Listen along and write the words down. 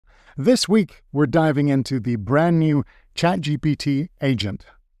This week, we're diving into the brand new ChatGPT Agent.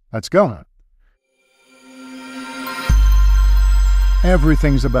 Let's go.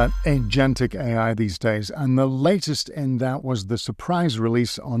 Everything's about agentic AI these days, and the latest in that was the surprise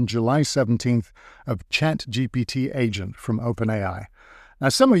release on July 17th of ChatGPT Agent from OpenAI. Now,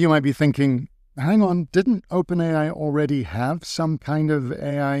 some of you might be thinking, hang on, didn't OpenAI already have some kind of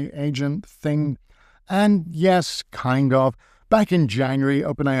AI agent thing? And yes, kind of. Back in January,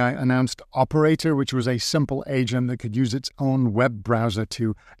 OpenAI announced Operator, which was a simple agent that could use its own web browser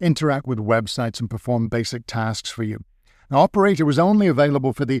to interact with websites and perform basic tasks for you. Now, Operator was only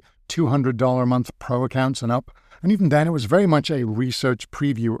available for the $200 a month Pro accounts and up, and even then it was very much a research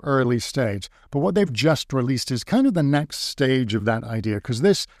preview early stage. But what they've just released is kind of the next stage of that idea, because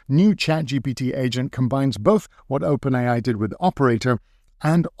this new ChatGPT agent combines both what OpenAI did with Operator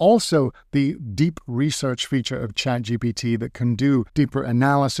and also the deep research feature of ChatGPT that can do deeper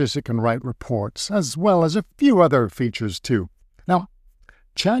analysis, it can write reports, as well as a few other features too. Now,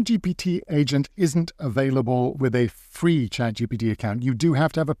 ChatGPT Agent isn't available with a free ChatGPT account. You do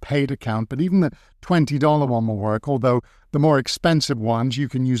have to have a paid account, but even the $20 one will work, although the more expensive ones, you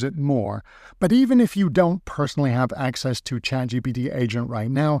can use it more. But even if you don't personally have access to ChatGPT Agent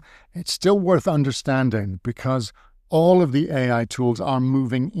right now, it's still worth understanding because all of the AI tools are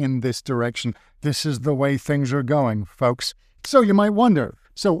moving in this direction. This is the way things are going, folks. So you might wonder,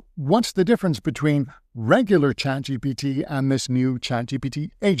 so what's the difference between regular ChatGPT and this new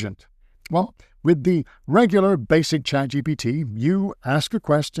ChatGPT Agent? Well, with the regular basic ChatGPT, you ask a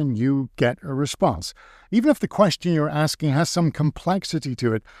question, you get a response. Even if the question you're asking has some complexity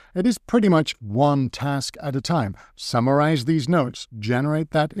to it, it is pretty much one task at a time. Summarize these notes,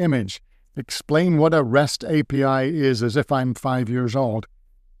 generate that image, explain what a REST API is as if I'm 5 years old.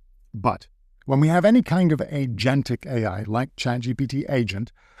 But when we have any kind of agentic AI like ChatGPT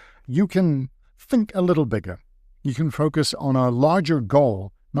Agent, you can think a little bigger. You can focus on a larger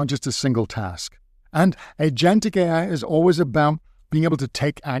goal, not just a single task. And agentic AI is always about being able to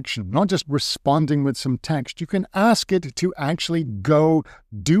take action, not just responding with some text. You can ask it to actually go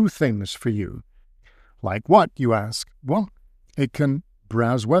do things for you. Like what, you ask? Well, it can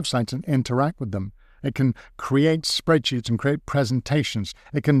browse websites and interact with them. It can create spreadsheets and create presentations.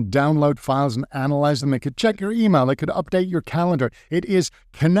 It can download files and analyze them. It could check your email. It could update your calendar. It is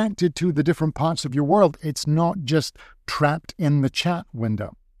connected to the different parts of your world. It's not just trapped in the chat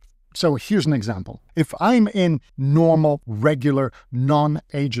window. So here's an example. If I'm in normal, regular,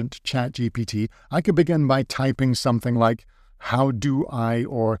 non-agent ChatGPT, I could begin by typing something like, how do I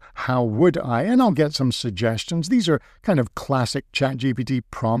or how would I? And I'll get some suggestions. These are kind of classic ChatGPT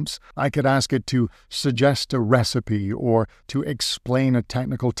prompts. I could ask it to suggest a recipe or to explain a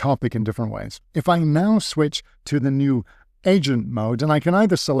technical topic in different ways. If I now switch to the new agent mode, and I can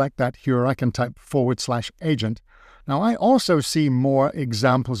either select that here or I can type /agent. Now, I also see more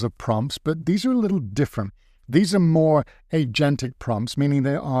examples of prompts, but these are a little different. These are more agentic prompts, meaning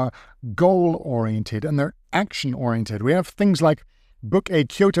they are goal-oriented and they're action-oriented. We have things like book a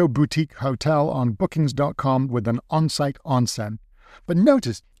Kyoto boutique hotel on bookings.com with an on-site onsen. But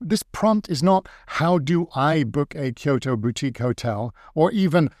notice, this prompt is not how do I book a Kyoto boutique hotel or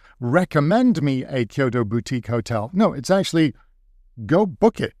even recommend me a Kyoto boutique hotel. No, it's actually go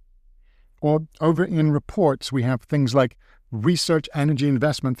book it. Or over in reports, we have things like research energy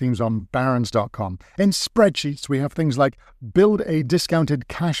investment themes on barons.com. In spreadsheets, we have things like build a discounted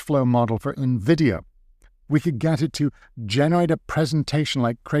cash flow model for NVIDIA. We could get it to generate a presentation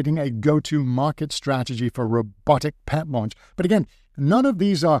like creating a go-to market strategy for robotic pet launch. But again, none of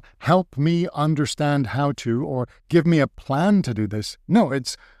these are help me understand how to or give me a plan to do this. No,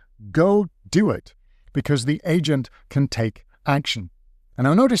 it's go do it because the agent can take action. And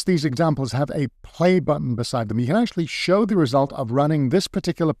now notice these examples have a play button beside them. You can actually show the result of running this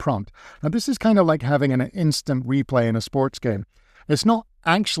particular prompt. Now this is kind of like having an instant replay in a sports game. It's not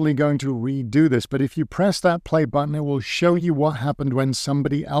actually going to redo this, but if you press that play button, it will show you what happened when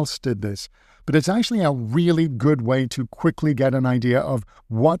somebody else did this. But it's actually a really good way to quickly get an idea of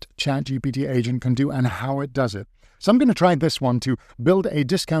what ChatGPT Agent can do and how it does it. So I'm going to try this one to build a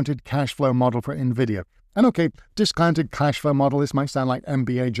discounted cash flow model for NVIDIA. And okay, discounted cash flow model, this might sound like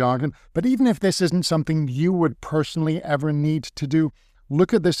MBA jargon, but even if this isn't something you would personally ever need to do,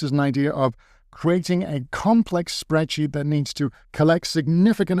 look at this as an idea of creating a complex spreadsheet that needs to collect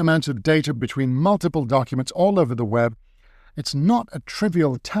significant amounts of data between multiple documents all over the web. It's not a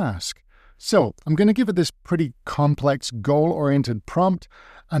trivial task. So I'm going to give it this pretty complex goal-oriented prompt,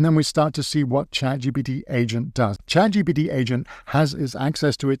 and then we start to see what ChatGPT Agent does. ChatGPT Agent has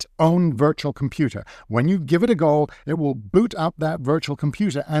access to its own virtual computer. When you give it a goal, it will boot up that virtual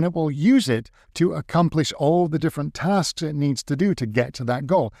computer, and it will use it to accomplish all the different tasks it needs to do to get to that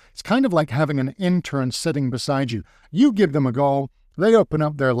goal. It's kind of like having an intern sitting beside you. You give them a goal, they open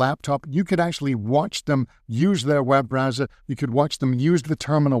up their laptop. You could actually watch them use their web browser. You could watch them use the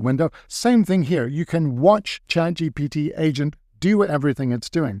terminal window. Same thing here. You can watch ChatGPT Agent do everything it's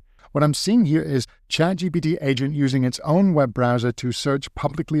doing. What I'm seeing here is ChatGPT Agent using its own web browser to search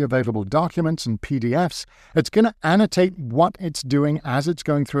publicly available documents and PDFs. It's going to annotate what it's doing as it's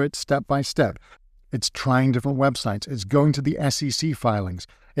going through it step by step. It's trying different websites. It's going to the SEC filings.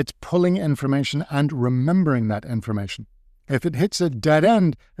 It's pulling information and remembering that information. If it hits a dead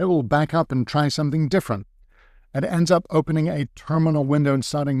end, it will back up and try something different. It ends up opening a terminal window and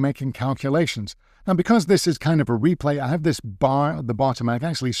starting making calculations. Now, because this is kind of a replay, I have this bar at the bottom. I can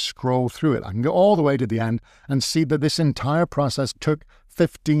actually scroll through it. I can go all the way to the end and see that this entire process took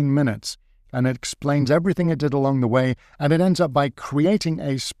 15 minutes. And it explains everything it did along the way, and it ends up by creating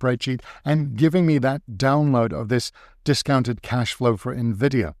a spreadsheet and giving me that download of this discounted cash flow for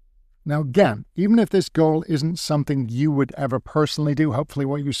NVIDIA. Now again, even if this goal isn't something you would ever personally do, hopefully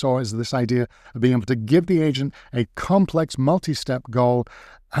what you saw is this idea of being able to give the agent a complex multi-step goal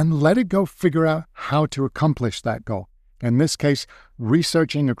and let it go figure out how to accomplish that goal. In this case,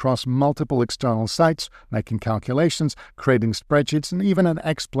 researching across multiple external sites, making calculations, creating spreadsheets, and even an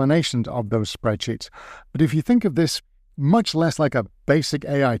explanation of those spreadsheets. But if you think of this much less like a basic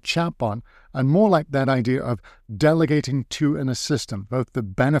AI chatbot and more like that idea of delegating to an assistant, both the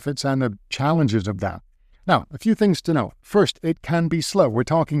benefits and the challenges of that. Now, a few things to know. First, it can be slow. We're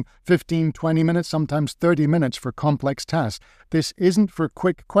talking 15, 20 minutes, sometimes 30 minutes for complex tasks. This isn't for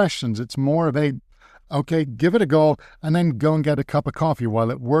quick questions. It's more of a, okay, give it a go and then go and get a cup of coffee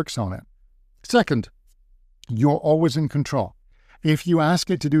while it works on it. Second, you're always in control. If you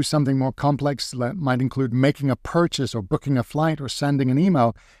ask it to do something more complex that might include making a purchase or booking a flight or sending an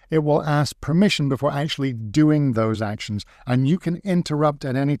email, it will ask permission before actually doing those actions. And you can interrupt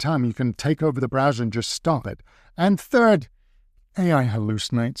at any time. You can take over the browser and just stop it. And third, AI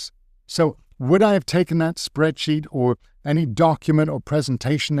hallucinates. So would I have taken that spreadsheet or any document or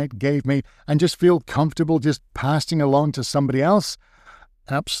presentation it gave me and just feel comfortable just passing along to somebody else?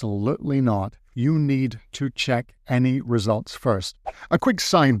 Absolutely not. You need to check any results first. A quick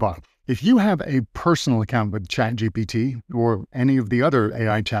sidebar. If you have a personal account with ChatGPT or any of the other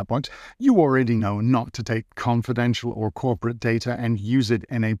AI chatbots, you already know not to take confidential or corporate data and use it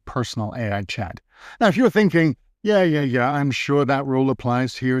in a personal AI chat. Now, if you're thinking, yeah, I'm sure that rule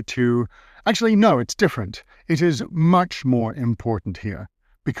applies here too. Actually, no, it's different. It is much more important here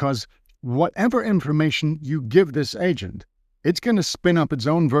because whatever information you give this agent, it's going to spin up its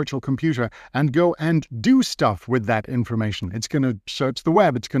own virtual computer and go and do stuff with that information. It's going to search the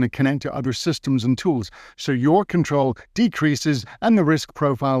web. It's going to connect to other systems and tools. So your control decreases and the risk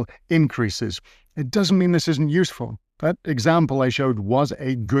profile increases. It doesn't mean this isn't useful. That example I showed was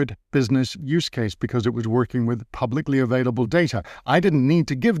a good business use case because it was working with publicly available data. I didn't need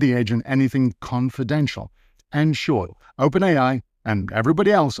to give the agent anything confidential. And sure, OpenAI and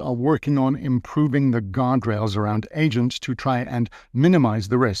everybody else are working on improving the guardrails around agents to try and minimize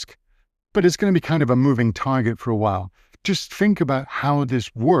the risk. But it's going to be kind of a moving target for a while. Just think about how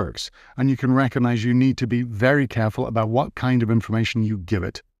this works, and you can recognize you need to be very careful about what kind of information you give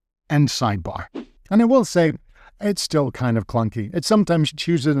it. End sidebar. And I will say, it's still kind of clunky. It sometimes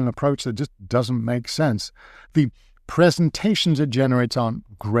chooses an approach that just doesn't make sense. The presentations it generates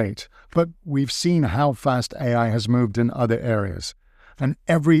aren't great, but we've seen how fast AI has moved in other areas. And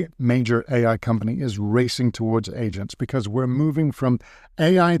every major AI company is racing towards agents because we're moving from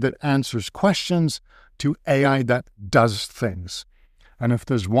AI that answers questions to AI that does things. And if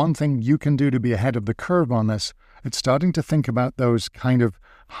there's one thing you can do to be ahead of the curve on this, it's starting to think about those kind of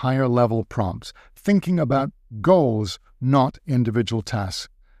higher level prompts, thinking about goals, not individual tasks.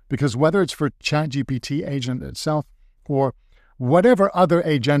 Because whether it's for ChatGPT Agent itself or whatever other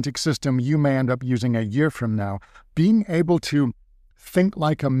agentic system you may end up using a year from now, being able to think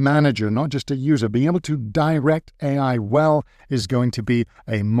like a manager, not just a user, being able to direct AI well is going to be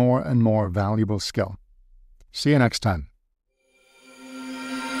a more and more valuable skill. See you next time.